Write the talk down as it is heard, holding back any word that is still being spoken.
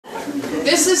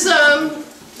This is,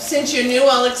 since you're new,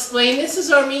 I'll explain. This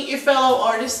is our Meet Your Fellow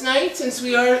Artist Night, since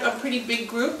we are a pretty big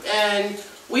group, and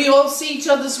we all see each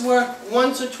other's work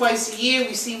once or twice a year.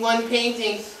 We see one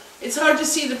painting. It's hard to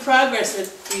see the progress that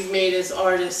we've made as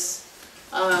artists.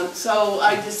 So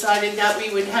I decided that we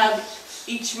would have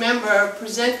each member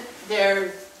present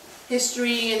their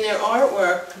history and their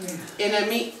artwork in a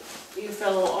Meet Your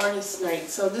Fellow Artist Night.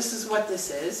 So this is what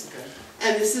this is. Okay.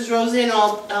 And this is Roseanne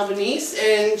Albanese,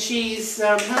 and she's,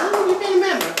 how long have you been a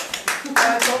member?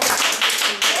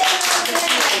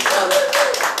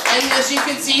 And as you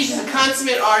can see, she's a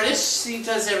consummate artist. She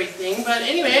does everything. But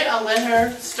anyway, I'll let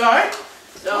her start.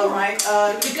 So, all right.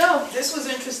 Here we go. This was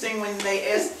interesting when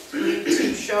they asked me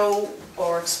to show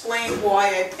or explain why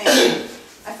I paint.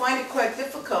 I find it quite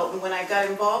difficult, and when I got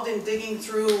involved in digging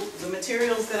through the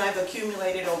materials that I've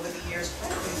accumulated over the years,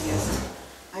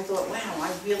 I thought, wow,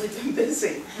 I've really been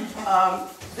busy.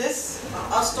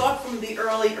 I'll start from the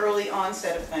early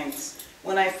onset of things.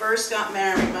 When I first got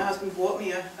married, my husband bought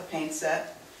me a paint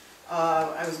set.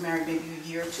 I was married maybe a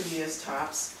year, 2 years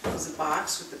tops. It was a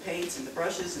box with the paints and the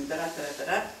brushes and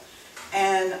da-da-da-da-da.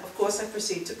 And of course I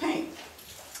proceeded to paint.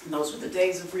 And those were the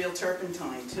days of real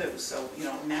turpentine too. So, you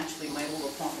know, naturally my little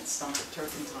apartment stunk of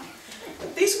turpentine.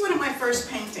 But these were one of my first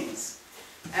paintings.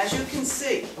 As you can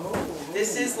see,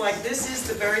 this is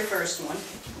the very first one.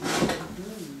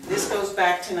 This goes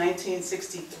back to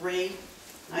 1963,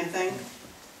 I think.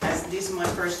 These are my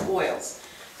first oils.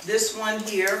 This one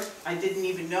here, I didn't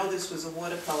even know this was a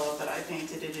watercolor, but I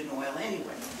painted it in oil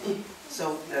anyway.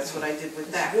 So that's what I did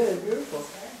with that. Really beautiful.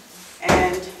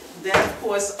 And then, of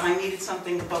course, I needed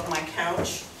something above my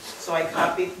couch, so I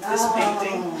copied this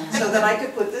painting so that I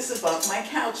could put this above my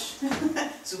couch.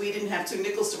 So we didn't have two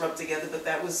nickels to rub together, but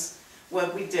that was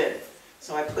what we did.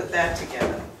 So I put that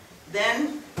together.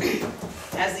 Then,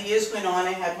 as the years went on,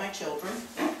 I had my children.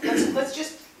 Let's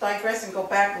just digress and go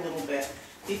back a little bit.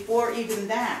 Before even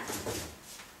that,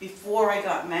 before I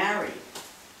got married,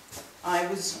 I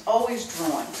was always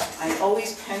drawing. I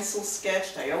always pencil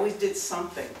sketched. I always did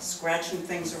something, scratching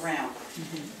things around.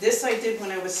 This I did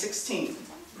when I was 16.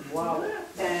 Wow.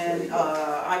 And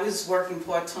I was working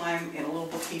part-time in a little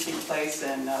bookkeeping place,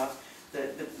 and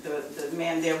the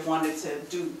man there wanted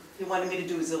me to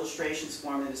do his illustrations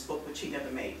for him in his book, which he never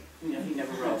made. You know, he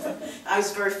never wrote them. I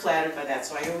was very flattered by that,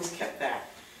 so I always kept that.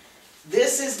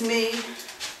 This is me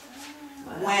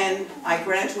when I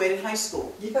graduated high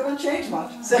school. You haven't changed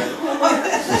much. So,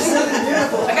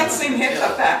 I got the same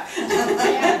haircut back.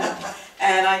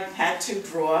 And I had to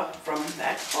draw from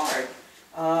that card.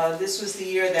 This was the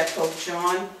year that Pope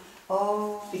John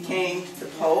became the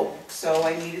Pope, so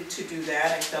I needed to do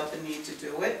that. I felt the need to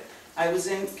do it. I was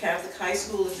in Catholic high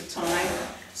school at the time,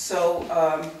 so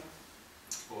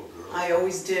I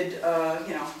always did,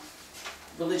 you know,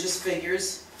 religious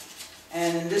figures.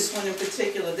 And in this one in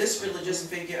particular, this religious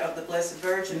figure of the Blessed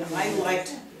Virgin,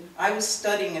 I was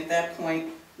studying at that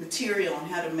point material and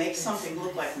how to make something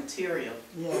look like material.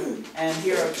 Yeah. And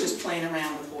here I was just playing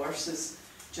around with horses,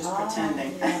 just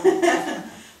pretending. Yeah.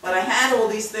 But I had all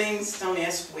these things, don't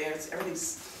ask where,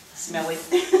 everything's smelly.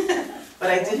 But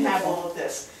I did have all of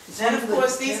this. Then of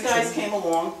course these guys came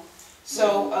along,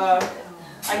 so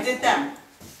I did them.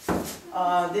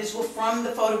 These were from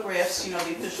the photographs, you know,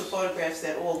 the official photographs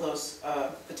that all those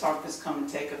photographers come and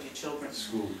take of your children.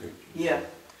 School pictures. Yeah.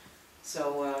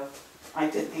 So I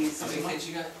did these. How many kids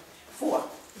you got? 4.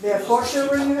 There are 4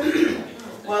 children here?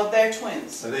 Well, they're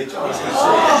twins. Are they That's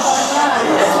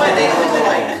why they look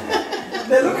alike.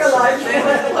 They look alike. They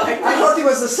look alike. I thought he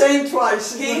was the same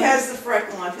twice. He has the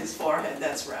freckle on his forehead.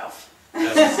 That's Ralph.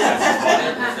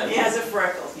 That's He has a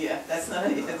freckle. Yeah, that's not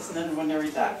an ordinary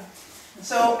dot.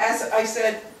 So as I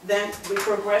said, then we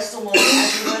progressed along.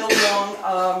 As we went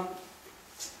along,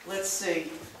 let's see.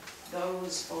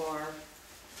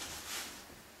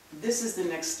 This is the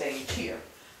next stage here.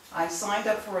 I signed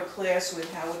up for a class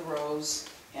with Howard Rose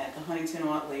at the Huntington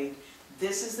Art League.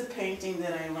 This is the painting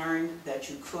that I learned that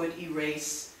you could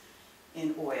erase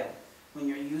in oil when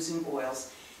you're using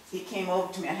oils. He came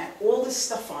over to me. I had all this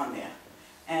stuff on there.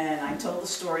 And I told the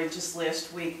story just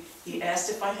last week. He asked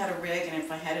if I had a rig and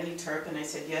if I had any turp, and I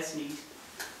said yes, and he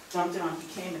dumped it on. He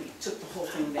came and he took the whole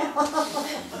thing down.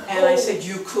 And I said,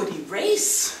 you could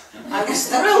erase? I was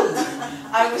thrilled.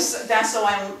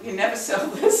 You never sell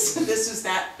this. This is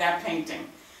that painting.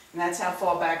 And that's how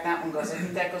far back that one goes. I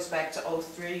think that goes back to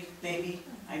 03, maybe.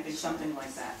 I think something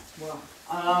like that. Wow.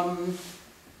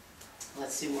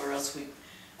 Let's see where else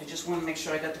I just want to make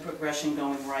sure I got the progression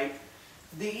going right.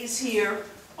 These here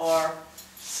are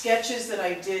sketches that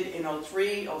I did in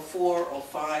 03, 04,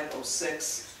 05,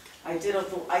 06. I did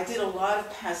a lot of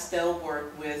pastel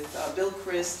work with Bill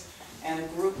Christ and a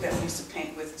group that we used to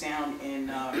paint with down in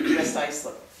West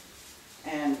Islip.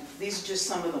 And these are just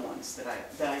some of the ones that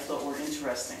I thought were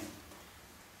interesting.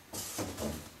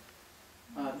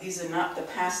 These are not the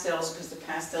pastels, because the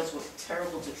pastels were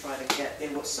terrible to try to get. They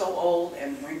were so old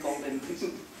and wrinkled. And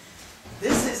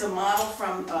this is a model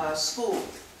from school.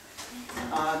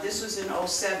 This was in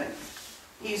 '07.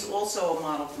 He's also a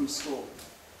model from school.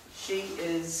 She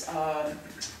is,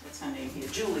 what's her name here?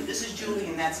 Julie. This is Julie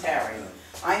and that's Harry.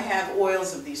 I have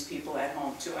oils of these people at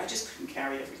home too. I just couldn't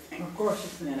carry everything. Of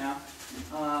course you know.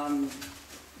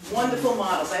 Wonderful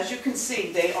models. As you can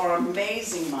see, they are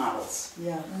amazing models.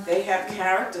 Yeah. They have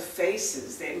character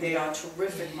faces. They are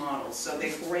terrific models. So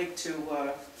they're great to...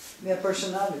 They have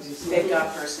personalities. They've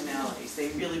got personalities. They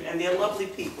really, and they're lovely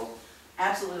people.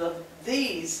 Absolutely lovely.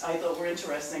 These I thought were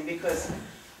interesting because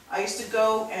I used to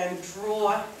go and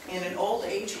draw in an old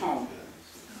age home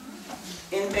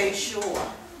in Bay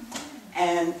Shore.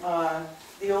 And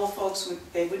the old folks,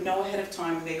 they would know ahead of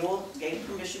time, they all gave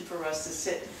permission for us to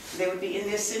sit. They would be in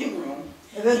their sitting room.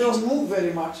 And they don't move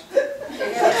very much. She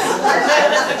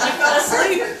fell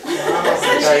asleep.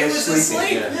 She was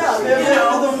asleep. Yeah, they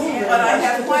don't move. But I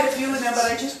have quite a few of them, but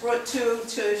I just brought two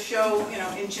to show,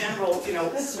 in general,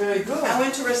 That's very good. how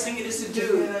interesting it is to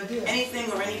do idea. anything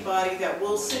or anybody that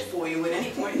will sit for you at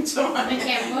any point in time. They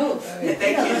can't move.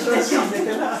 They can't. They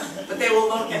cannot. But they will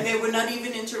look, and they were not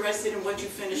even interested in what you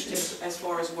finished as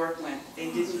far as work went. They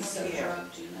didn't care.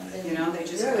 They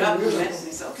just got up and went, and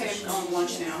they said, okay, I'm going to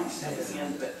lunch now. That was the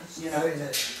end of it.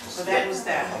 So that was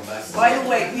that. By the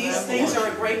way, these things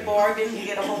are a great bargain. You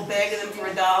get a whole bag of them for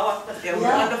 $1. They're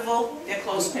wonderful. They're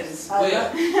clothespins.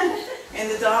 In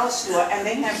the dollar store, and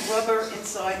they have rubber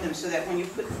inside them so that when you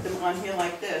put them on here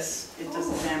like this, it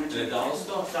doesn't damage it. The dollar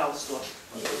store? Dollar store.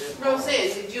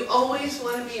 Roseanne, did you always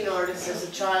want to be an artist as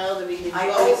a child? I mean, did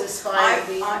you always aspire to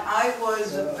be? I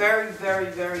was a very, very,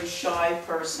 very shy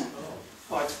person.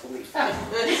 Hard to believe. But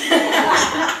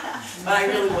I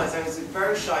really was. I was a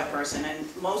very shy person, and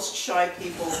most shy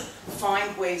people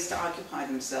find ways to occupy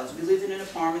themselves. We lived in an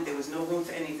apartment. There was no room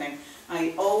for anything.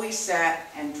 I always sat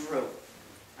and drew.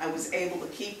 I was able to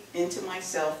keep into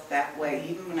myself that way,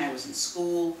 even when I was in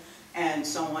school and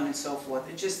so on and so forth.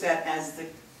 It's just that as the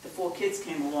 4 kids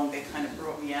came along, they kind of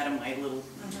brought me out of my little,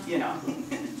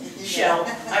 shell.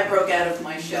 I broke out of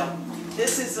my shell.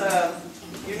 This is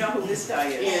you know who this guy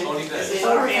is. This is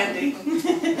Randy.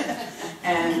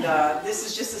 And this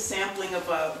is just a sampling of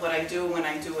what I do when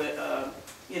I do a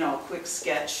quick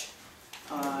sketch.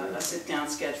 A sit-down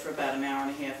sketch for about an hour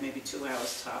and a half, maybe 2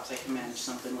 hours tops. I can manage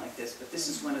something like this, but this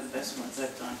is one of the best ones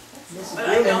I've done. But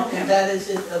I don't have. And that is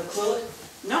it acrylic?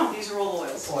 No, these are all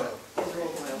oils. Oil. These are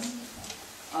all oils.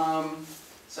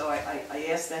 So I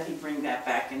asked that he bring that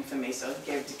back in for me, so I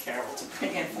gave it to Carol to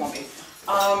bring in for me.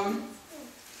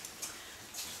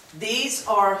 These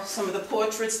are some of the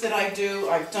portraits that I've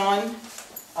done.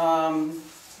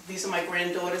 These are my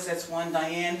granddaughters. That's one,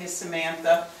 Diane, here's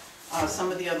Samantha.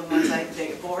 Some of the other ones,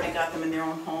 they've already got them in their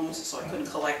own homes, so I couldn't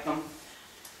collect them.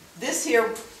 This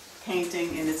here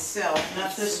painting in itself,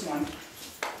 not this one,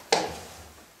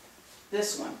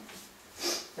 this one,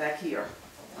 back here.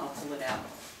 I'll pull it out.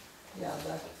 Yeah,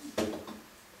 that.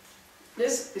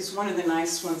 This is one of the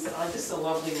nice ones. This is a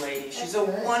lovely lady. She's a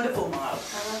wonderful model.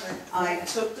 I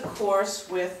took the course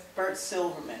with Bert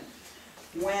Silverman.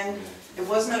 When it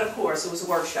was not a course, it was a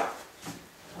workshop.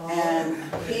 And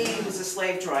he was a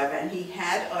slave driver, and he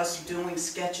had us doing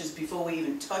sketches before we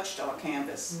even touched our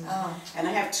canvas. And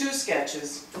I have 2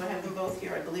 sketches. Do I have them both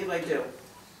here? I believe I do.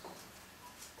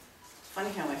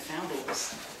 Funny how I found all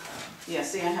this. Yeah,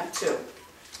 see, I have 2.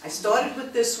 I started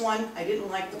with this one. I didn't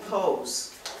like the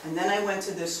pose. And then I went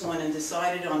to this one and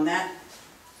decided on that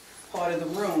part of the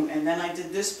room. And then I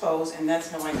did this pose, and that's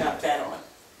how I got that on.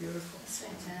 Beautiful. That's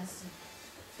fantastic.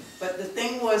 But the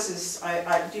thing was,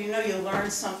 do you know you learn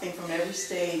something from every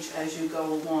stage as you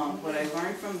go along? What I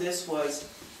learned from this was,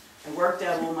 I worked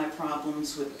out all my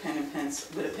problems with a pen and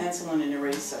pencil, with a pencil and an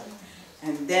eraser,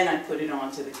 and then I put it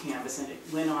onto the canvas, and it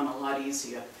went on a lot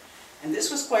easier. And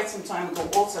this was quite some time ago.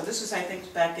 Also, this was I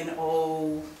think back in '05,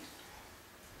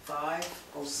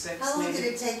 '06. How long maybe. did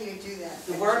it take you to do that?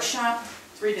 The workshop,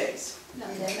 3 days.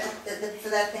 For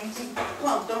that painting?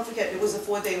 Well, don't forget, it was a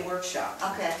 4-day workshop.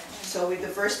 Okay. So the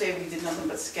first day we did nothing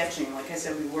but sketching. Like I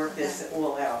said, we worked this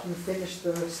all out. You finished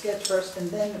the sketch first and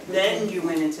then... Then you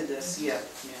went into this, yeah.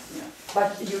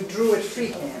 But you drew it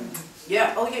freehand.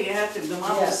 Yeah, oh yeah, you have to. The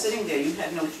model was Yes. sitting there. You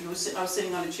had no, I was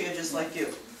sitting on a chair just like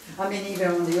you. I mean, even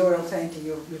on the oil painting,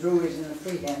 you drew it in a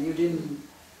freehand. You didn't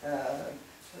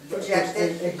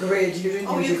Projected? A grid, you didn't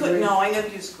Oh, use you a could, grid? no, I never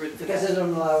used grid for Because that. they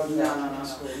don't allow No, that no, in no, no.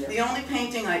 school, yeah. The only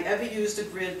painting I ever used a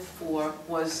grid for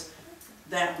was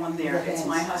that one there. The It's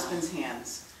my hands. husband's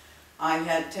hands. I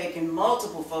had taken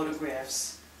multiple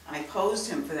photographs. I posed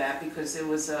him for that because there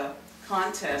was a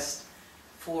contest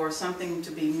for something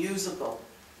to be musical.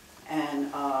 And,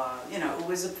 you know, it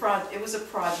was a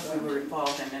project we were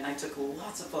involved in, and I took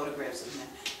lots of photographs of him.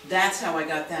 That's how I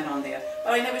got that on there.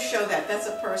 But I never show that. That's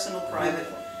a personal, private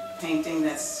painting.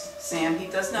 That's Sam. He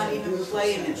does not even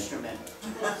play an instrument.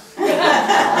 He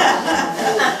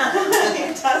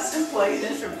doesn't play an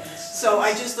instrument. So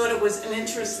I just thought it was an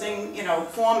interesting, you know,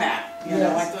 format. You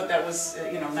know, I thought that was,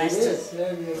 you know, nice It to. is,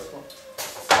 very beautiful.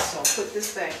 So I'll put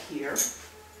this back here.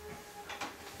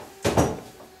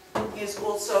 Here's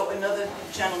also another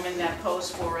gentleman that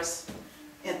posed for us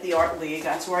at the Art League.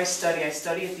 That's where I study. I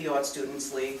study at the Art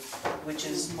Students League, which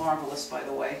is marvelous, by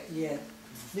the way. Yeah.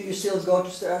 Do you still go to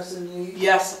Stars in the League?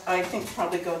 Yes, I think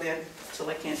probably go there till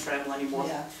I can't travel anymore.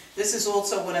 Yeah. This is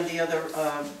also one of the other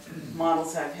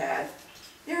models I've had.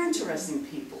 They're interesting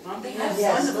people, don't they? Have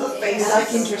Yes. wonderful I faces.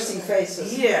 like interesting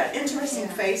faces. Yeah, interesting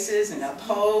faces and a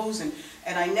pose, and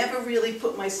I never really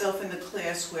put myself in the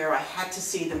class where I had to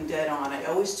see them dead on. I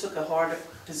always took a harder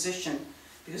position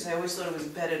because I always thought it was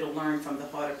better to learn from the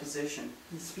harder position,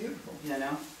 It's beautiful. you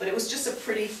know? But it was just a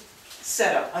pretty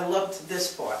setup. I loved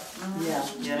this part, Yeah.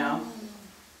 you know?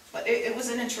 But it was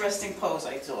an interesting pose,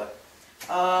 I thought.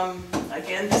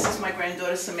 Again, this is my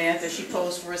granddaughter Samantha. She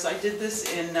posed for us. I did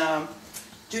this in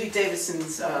Judy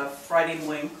Davidson's Friday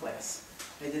morning class.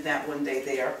 I did that one day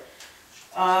there.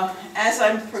 As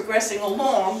I'm progressing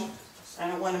along, I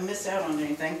don't want to miss out on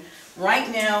anything. Right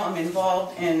now, I'm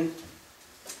involved in,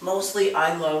 mostly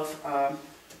I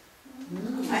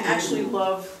actually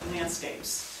love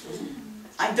landscapes.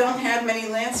 I don't have many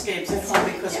landscapes at home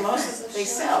because most of them, they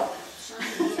sell.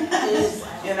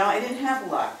 You know, I didn't have a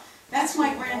lot. That's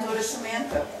my granddaughter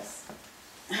Samantha.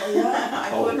 I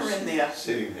put her in there,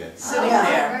 Sitting there. sitting yeah.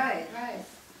 there. Right, right.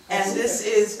 And this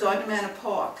is Garden Manor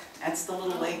Park. That's the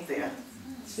little lake there.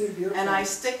 It's very beautiful. And I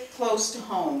stick close to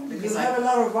home You because have a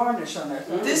lot of varnish on it.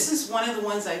 Huh? this is one of the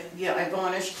ones I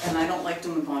varnished, and I don't like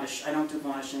doing varnish. I don't do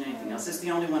varnish in anything else. It's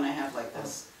the only one I have like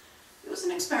this. It was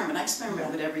an experiment. I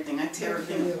experiment with everything. I tear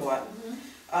everything apart.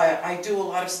 I do a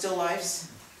lot of still lifes.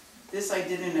 This I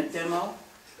did in a demo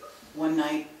one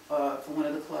night for one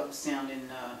of the clubs down in,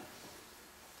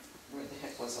 where the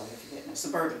heck was I forget now,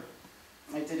 Suburban.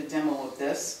 I did a demo of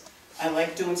this. I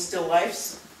like doing still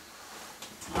lifes.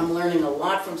 I'm learning a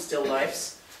lot from still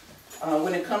lifes.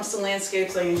 When it comes to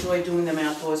landscapes, I enjoy doing them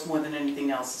outdoors more than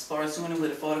anything else. As far as doing it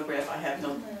with a photograph, I have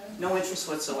no interest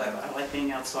whatsoever. I like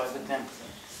being outside with them.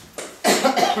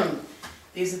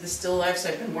 These are the still lifes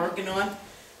I've been working on.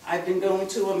 I've been going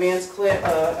to a man's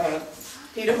class,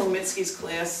 Peter Homitsky's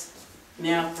class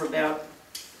now for about,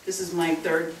 this is my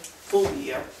third full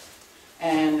year.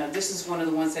 And this is one of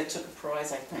the ones that took a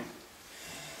prize, I think.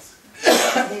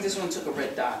 I think this one took a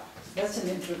red dot. That's an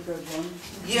intricate one.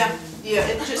 Yeah,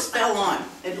 it just fell on.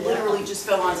 It literally just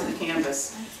fell onto the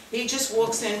canvas. He just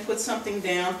walks in, puts something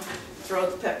down,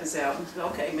 throws the peppers out, and says,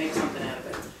 okay, make something out of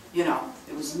it. You know,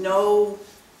 there was no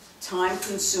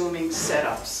time-consuming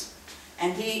setups.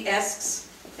 And he asks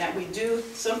that we do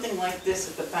something like this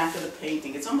at the back of the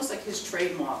painting. It's almost like his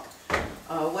trademark.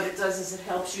 What it does is it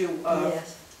helps you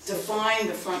Yes. define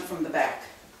the front from the back.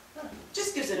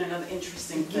 Just gives it another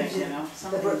interesting thing, you know.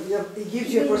 It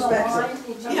gives you a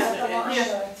perspective. Yeah.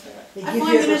 It I gives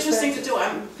find you a it interesting to perspective. do.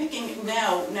 I'm picking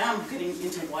now I'm getting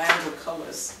into wilder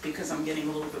colors because I'm getting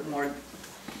a little bit more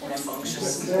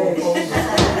rambunctious. Great.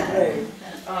 Great.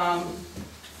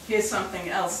 Here's something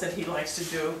else that he likes to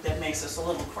do that makes us a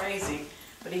little crazy,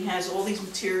 but he has all these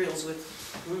materials with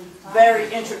very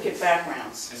intricate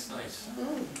backgrounds. It's nice.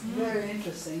 Very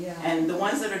interesting, yeah. And the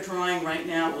ones that are drying right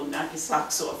now will knock your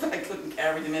socks off. I couldn't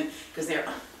carry them in because they're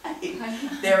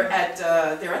at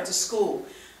the school.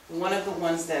 One of the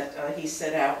ones that he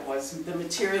set out was, the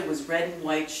material was red and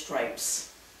white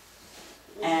stripes.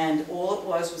 And all it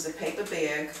was a paper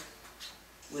bag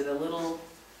with a little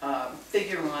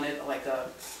figure on it, like a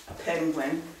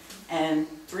penguin, and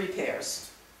 3 pairs.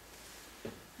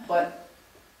 But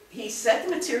he set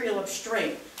the material up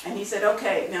straight, and he said,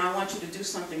 okay, now I want you to do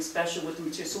something special with the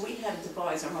material. So we had to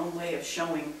devise our own way of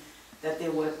showing that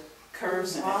there were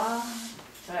curves in it.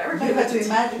 So everybody You had had to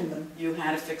imagine them. You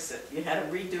had to fix it. You had to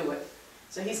redo it.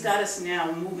 So he's got us now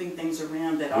moving things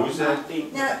around that are Who's not that?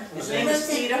 being. Now, His name is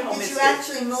Peter did you Homitsky.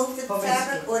 actually move the Homitsky.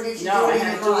 fabric, or did you No, do I it in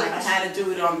had your to do it. mind? I had to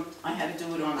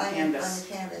do it on the On canvas.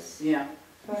 the canvas. Yeah.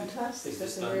 Fantastic. Is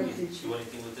That's this a done, real you teaching. do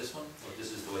anything with this one, or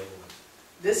this is the way it was?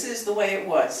 This is the way it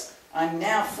was. I'm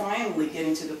now finally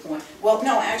getting to the point, well,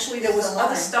 no, actually, there was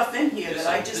other stuff in here that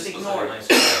I just ignored.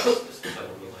 This looks like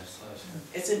a real nice class.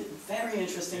 It's a very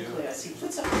interesting class. He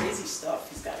puts up crazy stuff.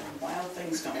 He's got wild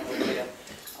things going over there.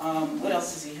 What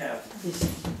else does he have?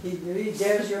 He really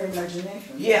dares your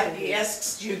imagination. Yeah, he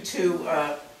asks you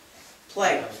to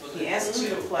play. He asks you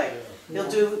to play. He'll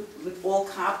do with all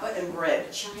copper and red.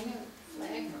 China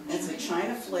flag. It's a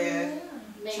China flag.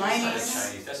 It's not a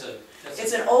Chinese. Chinese,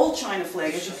 It's an old China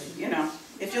flag. You know,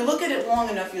 if you look at it long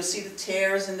enough, you'll see the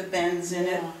tears and the bends in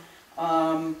it.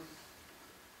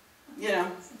 You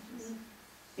know,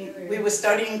 we were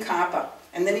studying copper,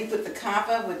 and then he put the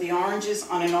copper with the oranges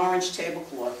on an orange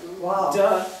tablecloth. Wow.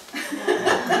 Duh.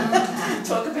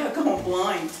 Talk about going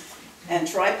blind. And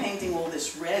try painting all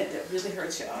this red. That really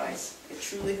hurts your eyes. It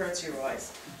truly hurts your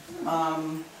eyes.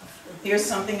 Here's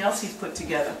something else he's put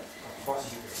together.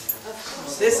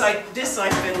 This I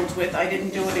fiddled with. I didn't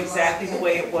do it exactly the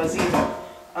way it was either.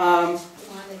 Yeah.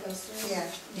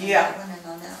 Yeah. That one and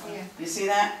on that one. Yeah. You see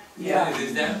that? Yeah.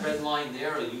 Is that red line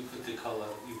there, or you put the color?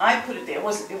 I put it there. It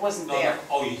wasn't No, there.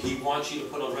 oh, he wants you to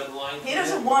put a red line? He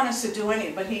doesn't want us to do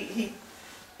anything, but he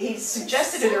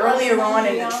suggested it earlier on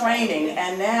in the training,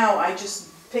 and now I just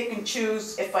pick and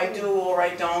choose if I do or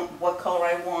I don't, what color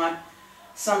I want.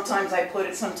 Sometimes I put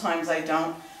it, sometimes I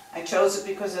don't. I chose it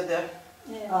because of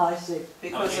I see.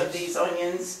 these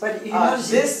onions. But you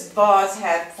notice This vase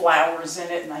had flowers in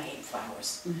it, and I hate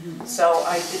flowers, so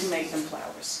I didn't make them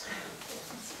flowers.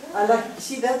 I like,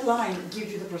 see that line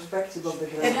gives you the perspective of the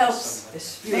glass. It helps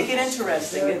It's make it beautiful.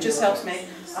 interesting. Very It just beautiful. helps me.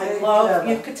 I Very love. clever.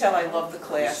 You could tell I love the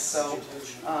class. So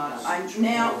I'm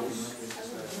now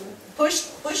push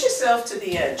yourself to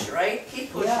the edge, right?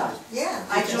 Keep pushing. Yeah. Yeah.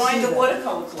 I joined the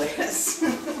watercolor class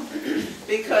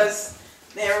because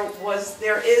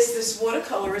there is this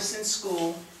watercolorist in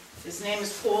school. His name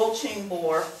is Paul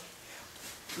Ching-Boer,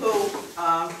 who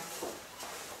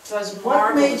does marvelous.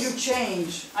 What made you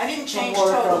change? I didn't change from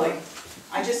watercolor? totally.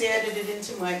 I just added it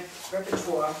into my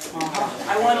repertoire.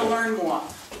 I want to learn more.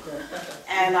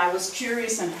 And I was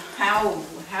curious on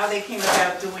how they came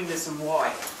about doing this and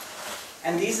why.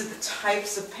 And these are the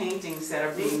types of paintings that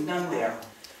are being done there.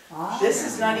 Ah, This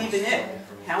is not even it.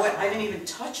 I didn't even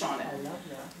touch on I it. love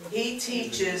that. He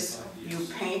teaches you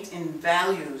paint in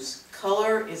values.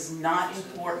 Color is not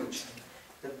important.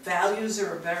 The values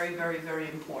are very, very, very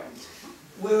important.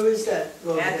 Where is that?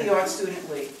 At the Art Student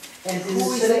League. And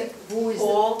who is that? Who is that?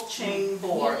 Paul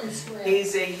Ching-Boer.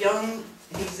 He's a young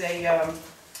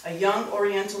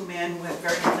Oriental man who had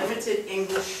very limited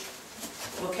English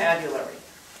vocabulary.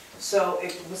 So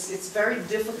it's very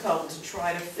difficult to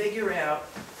try to figure out,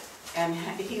 and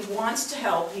he wants to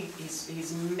help.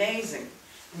 He's amazing.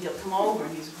 And he'll come over,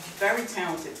 and he's very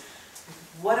talented.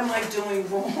 What am I doing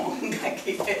wrong? I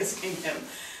keep asking him.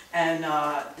 And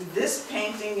this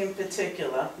painting in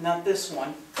particular, not this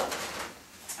one,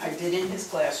 I did in his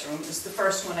classroom. It's the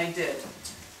first one I did.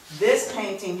 This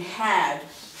painting had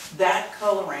that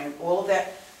coloring, all of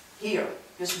that here.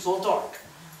 This was all dark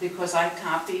because I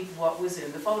copied what was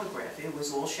in the photograph. It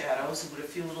was all shadows with a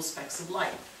few little specks of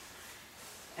light.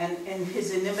 And in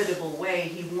his inimitable way,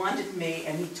 he wanted me,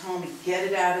 and he told me, get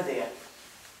it out of there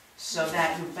so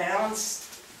that you balance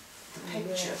the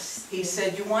picture. He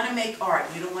said, you want to make art.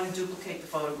 You don't want to duplicate the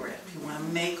photograph. You want to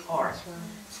make art.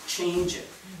 Change it.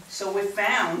 So we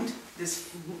found this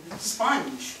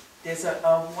sponge. There's a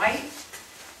white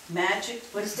magic,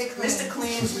 Mr.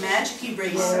 Clean's magic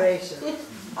eraser. Eraser.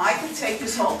 I could take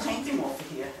this whole painting off of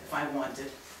here if I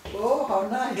wanted. Oh, how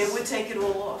nice. It would take it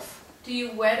all off. Do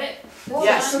you wet it? Oh,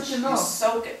 Yes, that's good to know. you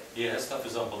soak it. Yeah, that stuff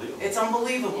is unbelievable. It's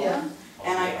unbelievable. Yeah.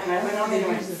 And I went on there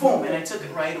and went, boom, and I took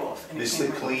it right off. And it Mr.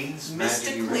 came right- Clean's Mr.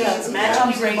 magic Clean's eraser. magic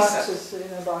Comes in eraser. boxes,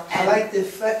 in a box. I like the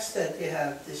effects that you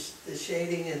have, the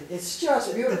shading and It's just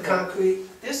the beautiful.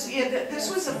 concrete. This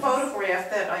was a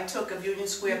photograph that I took of Union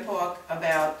Square Park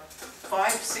about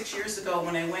 5-6 years ago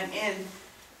when I went in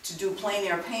to do plein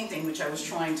air painting, which I was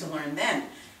trying to learn then.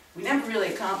 We never really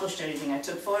accomplished anything. I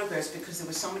took photographs because there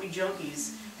were so many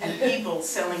junkies and people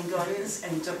selling guns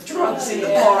and drugs in the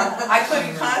park. I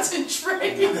couldn't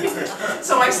concentrate.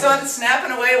 So I started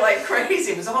snapping away like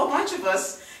crazy. It was a whole bunch of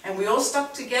us, and we all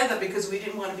stuck together because we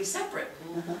didn't want to be separate.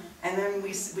 And then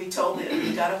we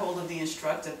got a hold of the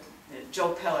instructor,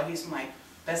 Joe Peller. He's my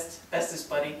bestest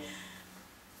buddy.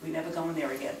 We never go in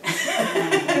there again.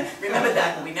 Remember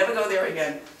that, we never go there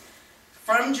again.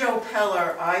 From Joe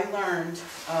Peller, I learned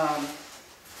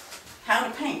how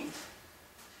to paint.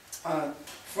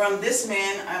 From this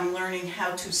man, I'm learning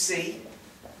how to see.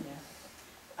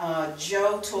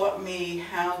 Joe taught me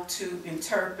how to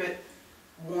interpret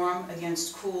warm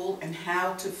against cool and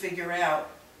how to figure out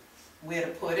where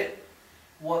to put it,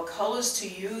 what colors to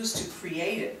use to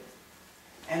create it.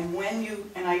 And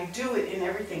and I do it in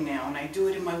everything now, and I do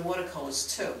it in my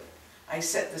watercolors too. I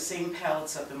set the same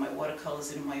palettes up in my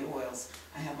watercolors and in my oils.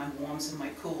 I have my warms and my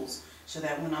cools, so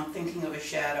that when I'm thinking of a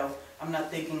shadow, I'm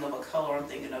not thinking of a color, I'm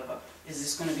thinking of is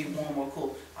this going to be warm or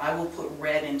cool? I will put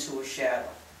red into a shadow.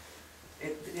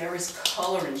 There is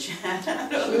color in shadows.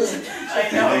 I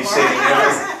know. They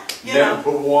say never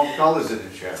put warm colors in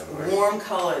the shadow. Right? Warm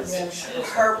colors, Yes.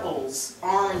 purples,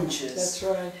 oranges. That's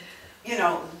right. You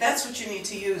know, that's what you need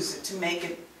to use to make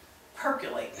it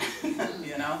percolate,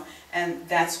 you know? And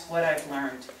that's what I've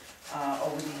learned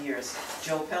over the years.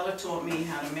 Joe Peller taught me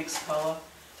how to mix color,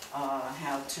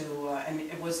 and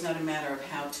it was not a matter of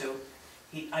how to.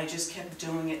 I just kept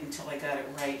doing it until I got it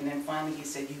right, and then finally he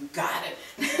said, "You got it."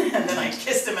 And then I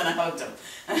kissed him and I hugged him.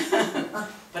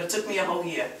 But it took me a whole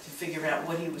year to figure out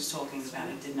what he was talking about.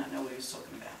 I did not know what he was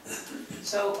talking about.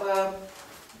 So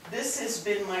this has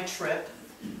been my trip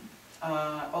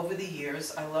over the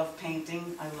years. I love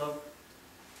painting. I love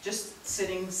just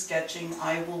sitting, sketching.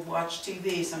 I will watch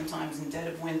TV sometimes in dead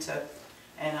of winter,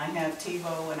 and I have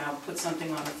TiVo, and I'll put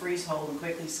something on the freeze hold and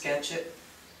quickly sketch it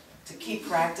to keep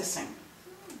practicing.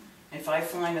 If I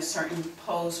find a certain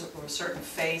pose or a certain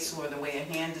face or the way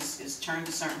a hand is turned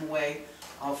a certain way,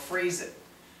 I'll freeze it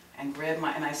and grab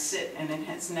and I sit, and then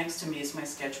it's next to me is my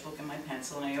sketchbook and my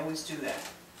pencil, and I always do that.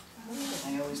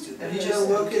 I always do that. Have you been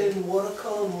working in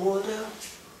watercolor more now?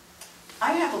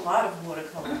 I have a lot of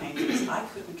watercolor paintings. I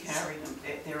couldn't carry them.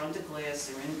 They're under glass.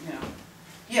 They're in, you know.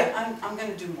 Yeah, I'm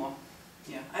going to do more.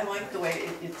 Yeah, I like the way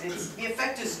the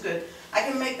effect is good. I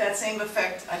can make that same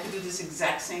effect. I can do this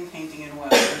exact same painting in oil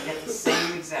and get the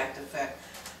same exact effect.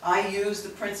 I use the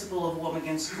principle of warm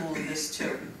against cool in this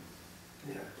too.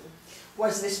 Yeah.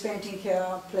 Was this painting here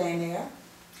plein air?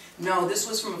 No, this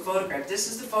was from a photograph. This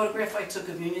is the photograph I took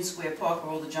of Union Square Park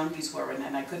where all the junkies were,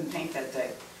 and I couldn't paint that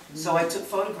day. So I took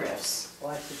photographs. Oh,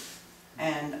 I see.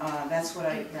 And that's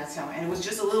how, and it was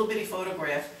just a little bitty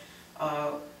photograph.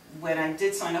 When I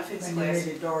did sign up for his When you class.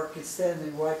 made it dark instead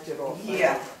and wiped it off.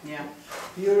 Yeah, yeah.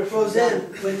 Beautiful. Roseanne,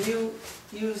 when you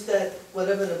use that,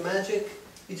 whatever the magic,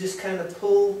 you just kind of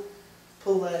pull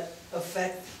that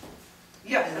effect.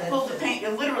 Yeah, I pulled the paint,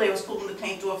 literally I was pulling the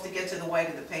paint off to get to the white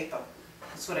of the paper.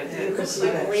 That's what I You did. can It's see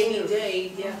like that. a rainy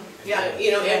day, yeah. Yeah.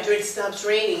 You know, Yeah. after it stops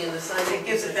raining and the sun. It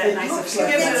gives it that nice looks effect.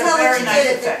 like It gives that. it a That's how very you nice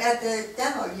did effect. at the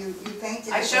demo, you painted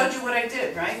it. I showed you what I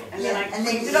did, right? And then I Yeah, and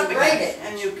then cleaned you it up sprayed again. it.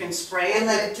 And you can spray it. And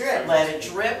let it drip. Let it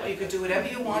drip. You could do whatever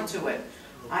you want to it.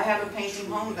 I have a painting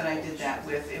home that I did that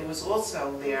with. It was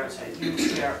also there,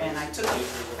 used there, and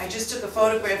I just took a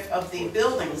photograph of the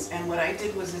buildings, and what I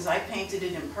did was I painted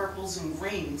it in purples and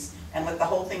greens and let the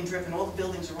whole thing drip, and all the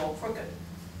buildings are all crooked.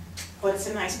 But it's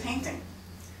a nice painting.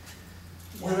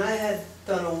 When I had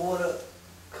done a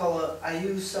watercolor, I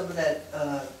used some of that,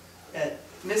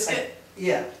 Biscuit?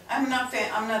 yeah. I'm not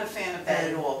a fan of that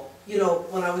at all. You know,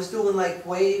 when I was doing like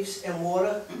waves and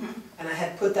water, Mhm. and I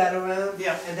had put that around,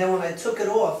 Yeah. and then when I took it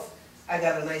off, I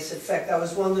got a nice effect. I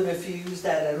was wondering if you used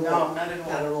that at all. No, not at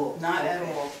all. Not at all. Not at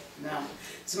Okay. all, no.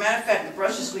 As a matter of fact, the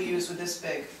brushes we used were this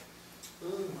big.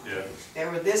 Yeah. They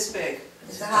were this big.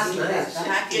 It's a hockey Nice. brush. The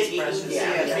hockey brushes,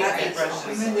 yeah, the hockey I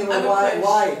brushes. mean, they I were would wide, put-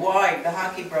 wide. Wide, the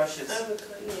hockey brushes.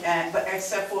 Yeah. But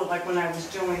except for like when I was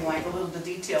doing like a little the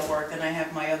detail work, then I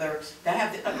have my other,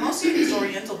 most of these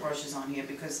oriental brushes on here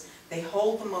because they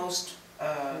hold the most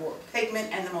pigment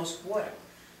and the most water.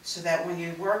 So that when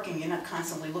you're working, you're not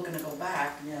constantly looking to go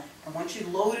back. Yeah. And once you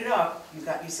load it up, you've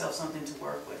got yourself something to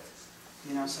work with.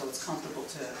 You know, so it's comfortable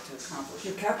to accomplish.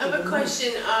 You I captured have a the mood.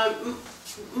 question.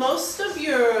 Most of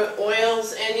your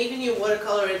oils and even your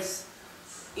watercolor, it's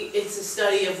a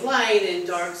study of light and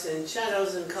darks and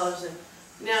shadows and colors. And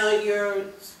now your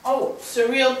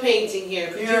surreal painting here,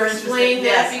 could you You're explain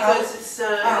interested, that? yes. Because it's,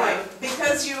 All right,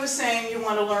 because you were saying you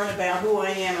want to learn about who I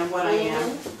am and what I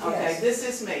am. Okay, Yes. this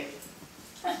is me.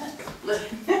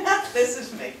 This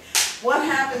is me. What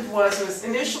happened was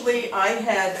initially I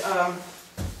had,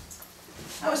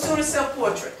 I was doing a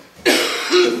self-portrait.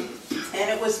 And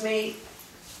it was me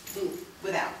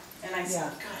without. And I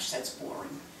said, gosh, that's boring.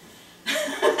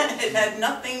 It had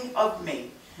nothing of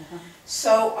me.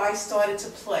 So I started to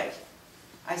play.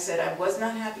 I said I was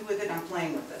not happy with it, I'm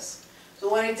playing with this. So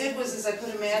what I did was I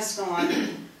put a mask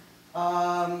on.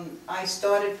 I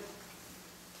started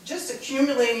just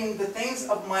accumulating the things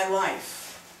of my life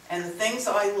and the things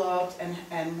I loved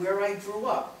and where I grew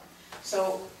up.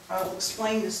 So I'll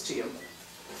explain this to you.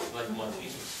 Like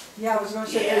martinis. Yeah, I was going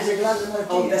to say there's a glass of martini.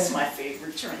 Oh, that's my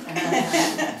favorite drink.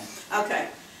 Okay.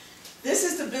 This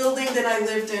is the building that I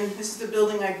lived in. This is the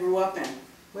building I grew up in.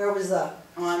 Where was that?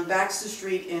 on Baxter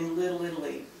Street in Little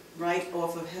Italy, right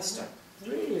off of Hester.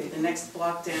 Really? The next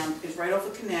block down is right off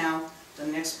the canal, the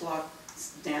next block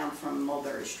down from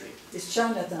Mulberry Street. It's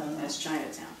Chinatown. That's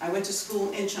Chinatown. I went to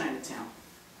school in Chinatown.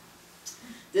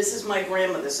 This is my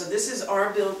grandmother. So this is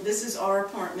our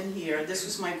apartment here. This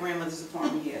was my grandmother's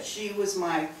apartment here. She was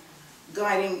my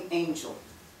guiding angel.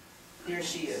 Here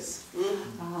she is.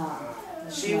 Ah,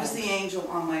 She was the angel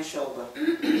on my shoulder.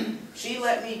 She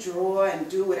let me draw and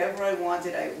do whatever I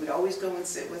wanted. I would always go and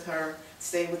sit with her,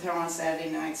 stay with her on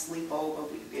Saturday night, sleep over.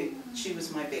 She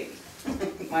was my baby,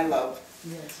 my love.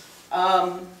 yes.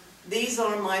 These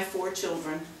are my 4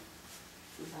 children.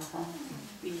 Uh-huh.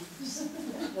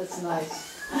 That's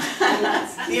nice.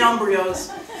 The embryos.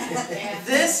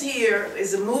 This here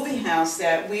is a movie house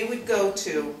that we would go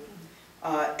to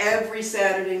every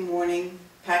Saturday morning,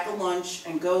 pack a lunch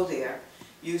and go there.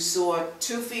 You saw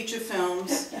 2 feature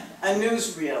films, a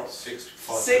newsreel,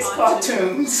 6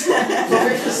 cartoons,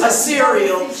 a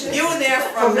cereal. You were there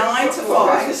from 9 to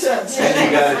 5.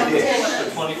 And you got a dish. For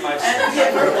 25 And cents.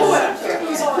 yeah, for a quarter. It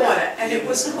was a quarter. And it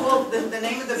was called, the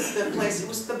name of the place, it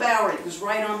was the Bowery. It was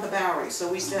right on the Bowery. So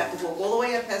we used to have to walk all the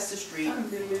way up Hester Street,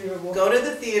 Unbelievable. go to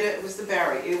the theater, it was the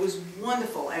Bowery. It was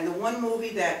wonderful. And the one movie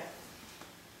that,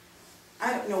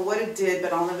 I don't know what it did,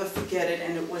 but I'll never forget it,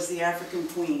 and it was The African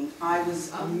Queen. I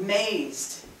was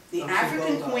amazed. The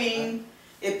African Queen,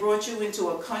 it brought you into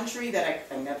a country that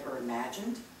I never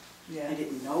imagined. Yeah. I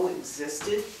didn't know it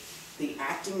existed. The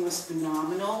acting was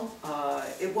phenomenal.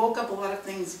 It woke up a lot of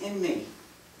things in me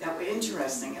that were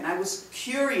interesting, and I was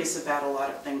curious about a lot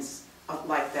of things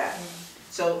like that.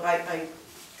 So I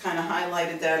kind of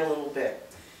highlighted that a little bit.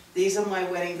 These are my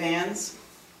wedding bands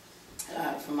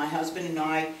for my husband and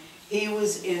I. He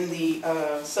was in the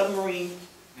submarine,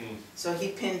 so he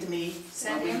pinned me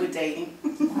while we were dating.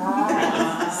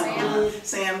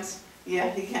 Sam's, yeah,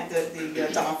 he had the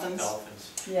dolphins.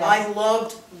 Dolphins. Yes. I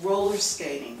loved roller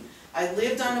skating. I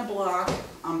lived on a block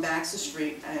on Baxter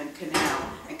Street and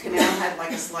Canal had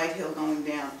like a slight hill going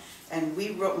down. And me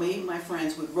and my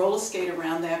friends would roller skate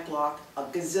around that block a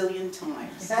gazillion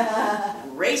times.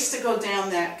 Race to go down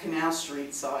that Canal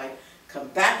Street side, come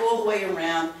back all the way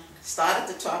around, start at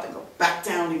the top and go back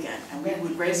down again. And we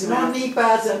would race No around. knee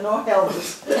pads and no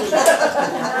helmets. And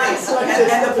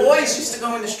the boys used to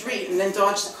go in the street and then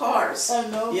dodge the cars. I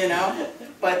know. You know,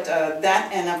 but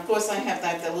that, and of course I have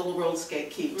that little roller skate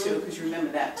key too, because you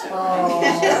remember that too. Oh,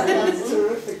 that's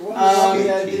terrific. What a lovely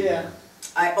idea.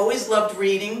 I always loved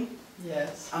reading,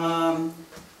 Yes.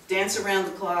 dance around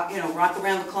the clock, you know, rock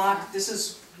around the clock. This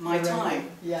is my time.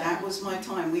 Yeah. That was my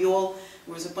time.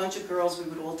 There was a bunch of girls, we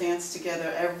would all dance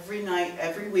together every night,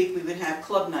 every week we would have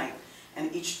club night.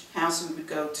 And each house we would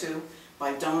go to,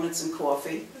 buy donuts and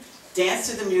coffee, dance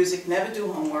to the music, never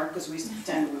do homework, because we used to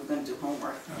pretend we were going to do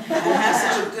homework. And have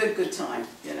such a good time,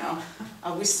 you know.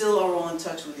 We still are all in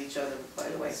touch with each other, by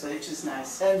the way, so which is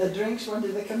nice. And the drinks, when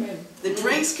did they come in? The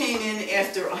drinks came in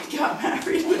after I got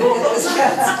married with all those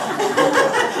hats.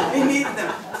 I needed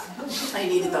them. I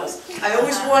needed those. I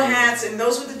always wore hats, and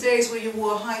those were the days where you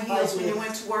wore high heels when you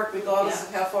went to work, regardless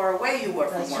of how far away you were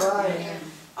from That's work.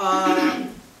 right.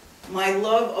 My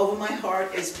love over my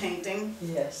heart is painting,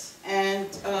 Yes. and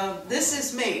this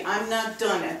is me. I'm not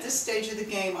done. At this stage of the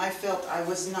game, I felt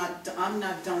I'm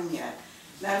not done yet.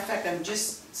 Matter of fact, I'm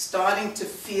just starting to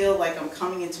feel like I'm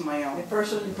coming into my A own.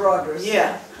 person in progress.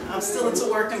 Yeah, it's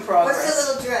a work in What's progress.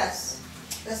 the little dress?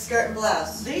 The skirt and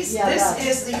blouse? This Yeah,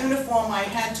 is the uniform I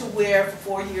had to wear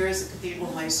for 4 years at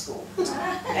Cathedral High School.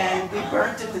 And we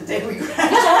burnt it the day we graduated.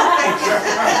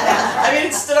 I mean,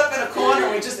 it stood up in a corner,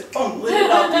 and we just, boom, lit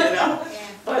it up, you know?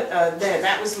 But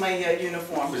that was my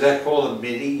uniform. Was that called a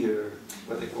midi or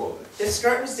what they call it? The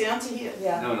skirt was down to here.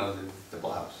 Yeah. No, the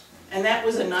blouse. And that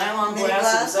was a nylon Mini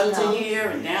blouse, it was up blouse? to here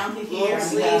and down to here. Long and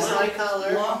sleeves, down. high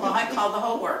collar. High collar, the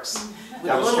whole works. With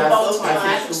That a was little Catholic- bow tie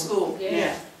Catholic after school,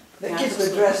 yeah. The kids were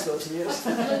dressed those years.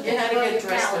 You had to get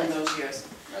dressed in those years.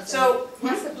 So,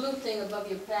 What's the blue thing above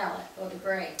your palette, or the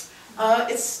gray?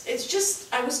 it's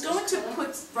just, I was going to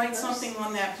write something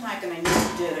on that plaque and I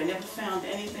never did. I never found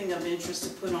anything of interest to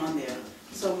put on there.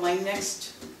 So my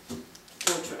next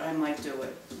portrait, I might do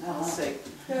it. I'll see.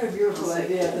 Very beautiful I'll see.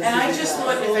 idea. And I just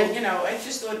thought,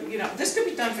 this could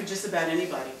be done for just about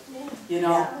anybody. You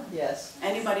know, Yeah, yes.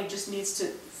 anybody just needs to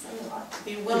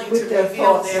be willing to Put their reveal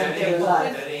thoughts Is their that into their angel,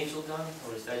 life. is that angel done,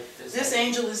 or is that? This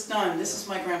angel is done. This is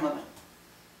my grandmother.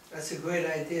 That's a great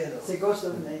idea, It's though. a ghost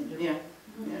of an angel. Yeah,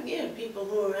 Yeah, people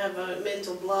who have a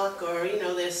mental block or, you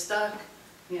know, they're stuck.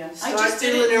 yeah. I Start just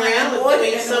did fiddling it around with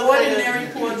doing an some kind of- ordinary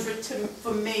portrait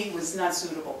for me was not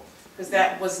suitable, because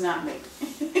that was not me.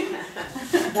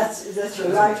 That's your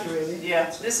life, really. Yeah,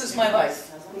 this is my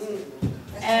life.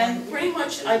 And pretty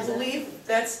much, I believe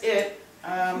that's it.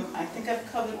 I think I've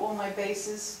covered all my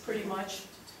bases, pretty much.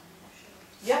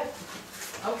 Yep.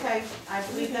 Okay, I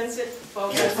believe that's it,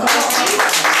 folks. Are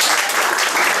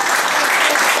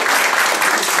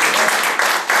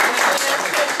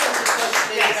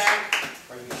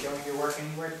you showing your work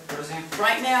anywhere, Roseanne?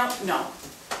 Right now, no.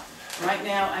 Right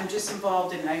now, I'm just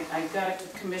involved in, I got a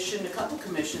commission, a couple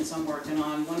commissions I'm working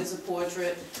on. One is a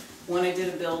portrait, one I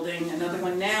did a building, another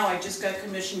one now I just got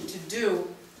commissioned to do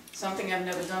something I've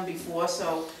never done before,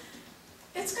 so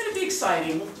it's going to be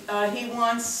exciting. He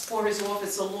wants, for his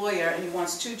office, a lawyer, and he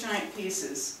wants 2 giant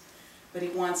pieces, but he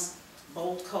wants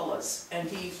bold colors. And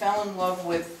he fell in love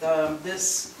with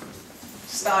this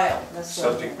style.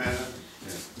 Subject matter?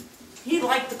 He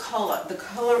liked the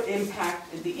color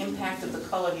impact, the impact of the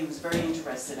color he was very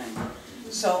interested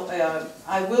in. So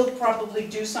I will probably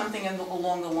do something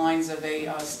along the lines of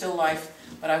a still life,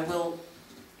 but it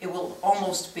will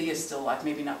almost be a still life,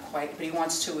 maybe not quite, but he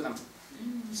wants 2 of them.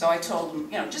 So I told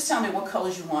him, you know, just tell me what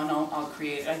colors you want, I'll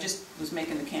create it. I just was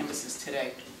making the canvases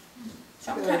today.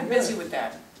 So I'm kind of busy with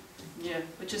that. Yeah,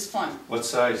 which is fun. What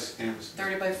size canvas?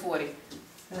 30 by 40.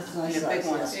 That's nice. Yeah, big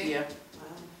size, ones, yeah. yeah.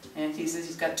 And he says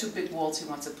he's got 2 big walls, he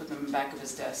wants to put them in the back of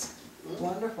his desk.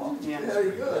 Wonderful. Yeah.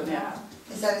 Very good. Yeah.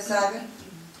 Is that a Sayville?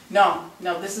 No,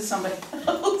 this is somebody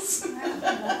else.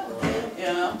 You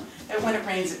know, and when it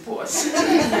rains, it pours.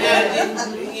 Yeah,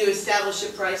 did you establish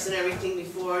a price and everything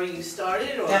before you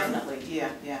started, or? Definitely,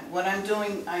 yeah. What I'm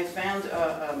doing, I found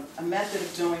a method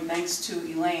of doing, thanks to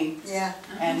Elaine Yeah.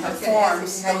 and her Okay,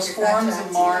 forms. has Those your forms are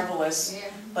contracts, marvelous.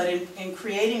 Yeah. But in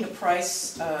creating the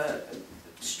price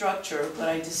structure, what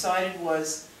I decided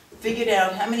was, figured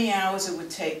out how many hours it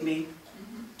would take me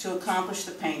to accomplish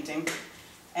the painting,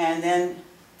 and then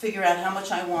figure out how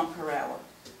much I want per hour,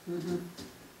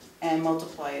 and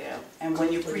multiply it out. And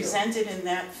when you present it in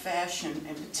that fashion,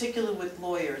 in particular with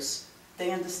lawyers,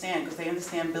 they understand, because they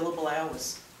understand billable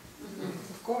hours,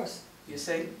 Of course. you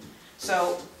see?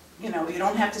 So, you know, you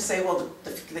don't have to say, well,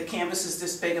 the canvas is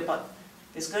this big, but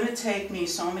it's going to take me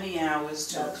so many hours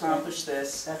to That's accomplish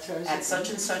this That's very at such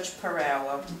and such per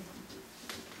hour.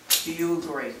 Do you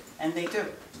agree? And they do,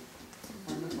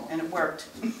 wonderful. and it worked.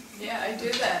 Yeah, I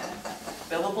do that.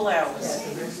 Billable hours.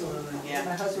 Yes. Yeah.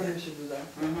 My husband used to do that.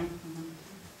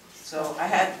 So I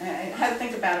had to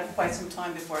think about it for quite some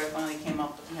time before I finally came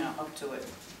up to it.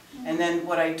 And then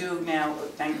what I do now,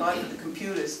 thank God for the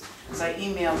computers, is I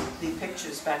email the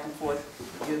pictures back and forth.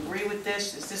 You agree with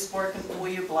this? Is this working for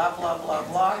you? Blah, blah, blah,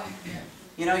 blah.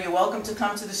 You know, you're welcome to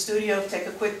come to the studio, take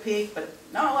a quick peek, but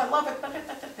no, I love it.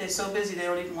 They're so busy they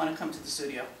don't even want to come to the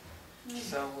studio.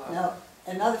 So. Now,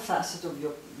 another facet of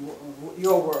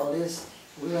your world is,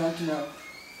 we want to know,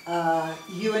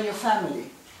 you and your family.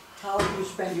 How do you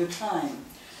spend your time?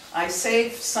 I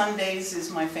save Sundays is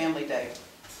my family day.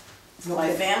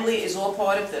 My family is all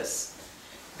part of this.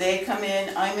 They come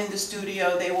in, I'm in the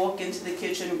studio, they walk into the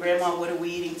kitchen, Grandma, what are we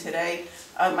eating today?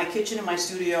 My kitchen and my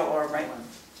studio are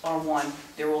one.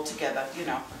 They're all together, you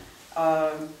know.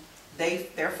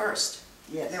 They're first.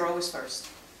 Yes. They're always first.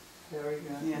 Very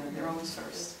good. Yeah, they're always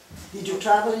first. Did you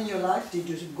travel in your life? Did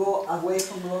you go away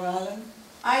from Long Island?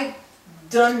 I've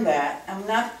done that.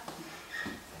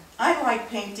 I like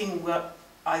painting what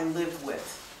I live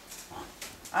with.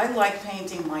 I like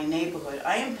painting my neighborhood.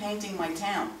 I am painting my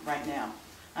town right now.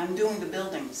 I'm doing the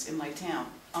buildings in my town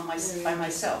by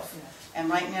myself. And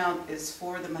right now, is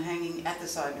 4 of them hanging at the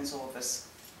Sayville's office.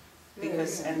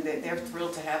 And they're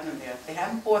thrilled to have them there. They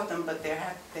haven't bought them, but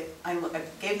I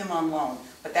gave them on loan.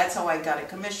 But that's how I got a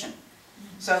commission.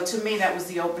 So to me, that was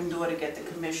the open door to get the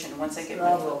commission. Once I get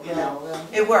my foot, you know,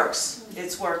 it works.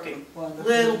 It's working. Wonderful.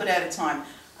 Little bit at a time.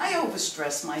 I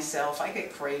overstress myself. I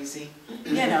get crazy.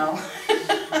 You know,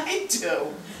 I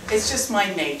do. It's just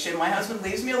my nature. My husband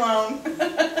leaves me alone.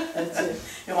 That's it.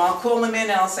 You know, I'll call him in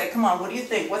and I'll say, "Come on, what do you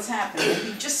think? What's happening?" And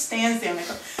he just stands there and I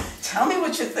go, "Tell me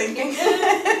what you're thinking.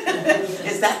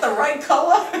 Is that the right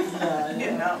color?"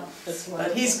 Yeah, You know. That's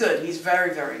But he's good. He's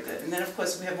very, very good. And then, of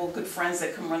course, we have all good friends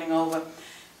that come running over.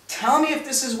 Tell me if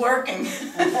this is working.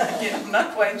 You know, I'm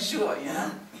not quite sure, you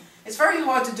know. It's very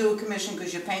hard to do a commission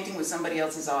because you're painting with somebody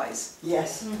else's eyes.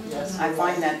 Yes, yes. I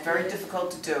find that very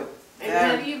difficult to do. And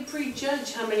how do you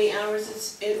prejudge how many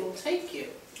hours it will take you?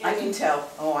 I can tell.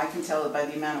 Oh, I can tell by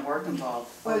the amount of work involved.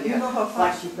 Well, you know how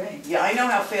fast you paint. Yeah, I know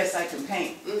how fast I can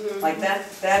paint. Like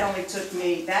that only took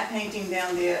me, that painting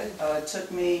down there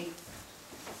took me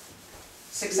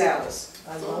 6 hours.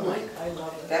 I love it, I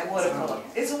love it. That watercolor.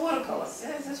 It's a watercolor.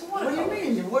 Yes, it's a What watercolor. do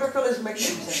you mean? The watercolor is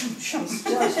magnificent. It's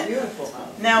just beautiful.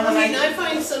 Now, when I mean, I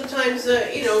find sometimes,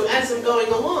 you know, as I'm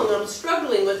going along, I'm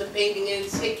struggling with the painting and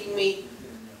it's taking me,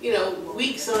 you know,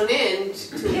 weeks on end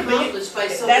to accomplish by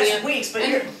so many. that's weeks, but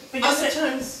and you're Other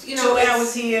times, you know, 2 it's-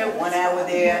 hours here, 1 hour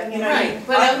there, you know. Right,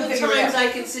 but I can other figure it times out.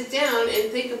 I can sit down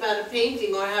and think about a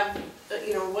painting or have,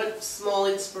 you know, what small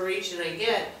inspiration I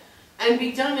get and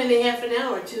be done in a half an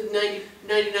hour to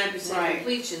 99% Right.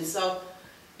 completion. So,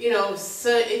 you know,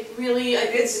 so it really, I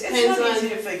think It's depends not on. easy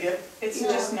to figure. It's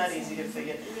Yeah. just not easy to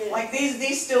figure. Yeah. Like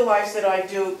these still lifes that I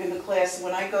do in the class,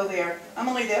 when I go there, I'm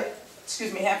only there,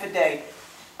 half a day.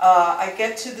 I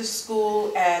get to the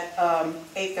school at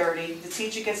 8:30, the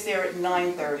teacher gets there at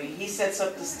 9:30, he sets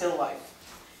up the still life.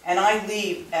 And I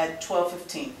leave at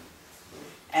 12:15.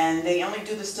 And they only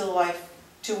do the still life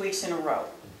 2 weeks in a row.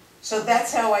 So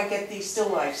that's how I get these still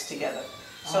lifes together.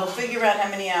 So figure out how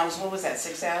many hours, what was that,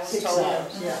 6 hours 6 total?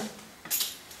 hours, yeah.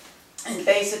 And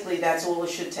basically, that's all it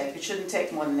should take. It shouldn't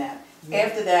take more than that. Yeah.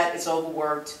 After that, it's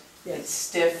overworked, Yes. it's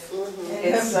stiff, Mhm. And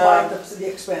you have It's, to buy it up to the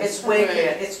expense. it's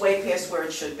way past where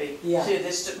it should be. Yeah. See,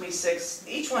 this took me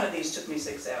each one of these took me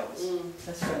 6 hours,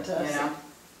 That's you fantastic. know?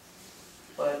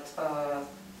 But,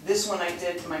 this one I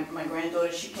did, my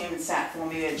granddaughter, she came and sat for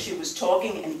me, and she was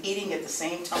talking and eating at the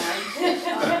same time.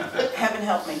 Heaven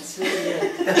help me. It's really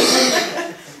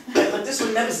good. But this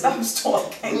one never stops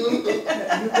talking. You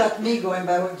got me going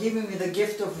by giving me the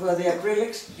gift of the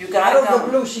acrylics. You Out got of it the going.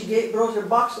 blue, she brought a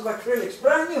box of acrylics,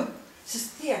 brand new. She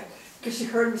says, "Here," because she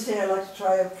heard me say I like to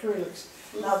try acrylics.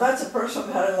 Now that's a person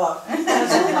that I love. And I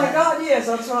said, "Oh my God, yes,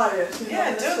 I'll try it." You know,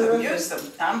 Yeah, that's do them, terrific. use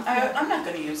them. I'm not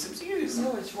gonna use them, so use them.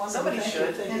 No, it's wonderful. Somebody Thank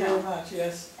should, Thank you you know. very much.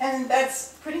 Yes. And that's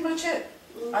pretty much it.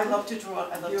 I love to draw,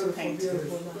 I love to Beautiful, paint.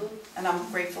 beautiful. And I'm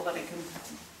grateful that I can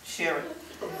share it.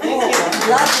 Oh, I'm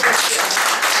glad you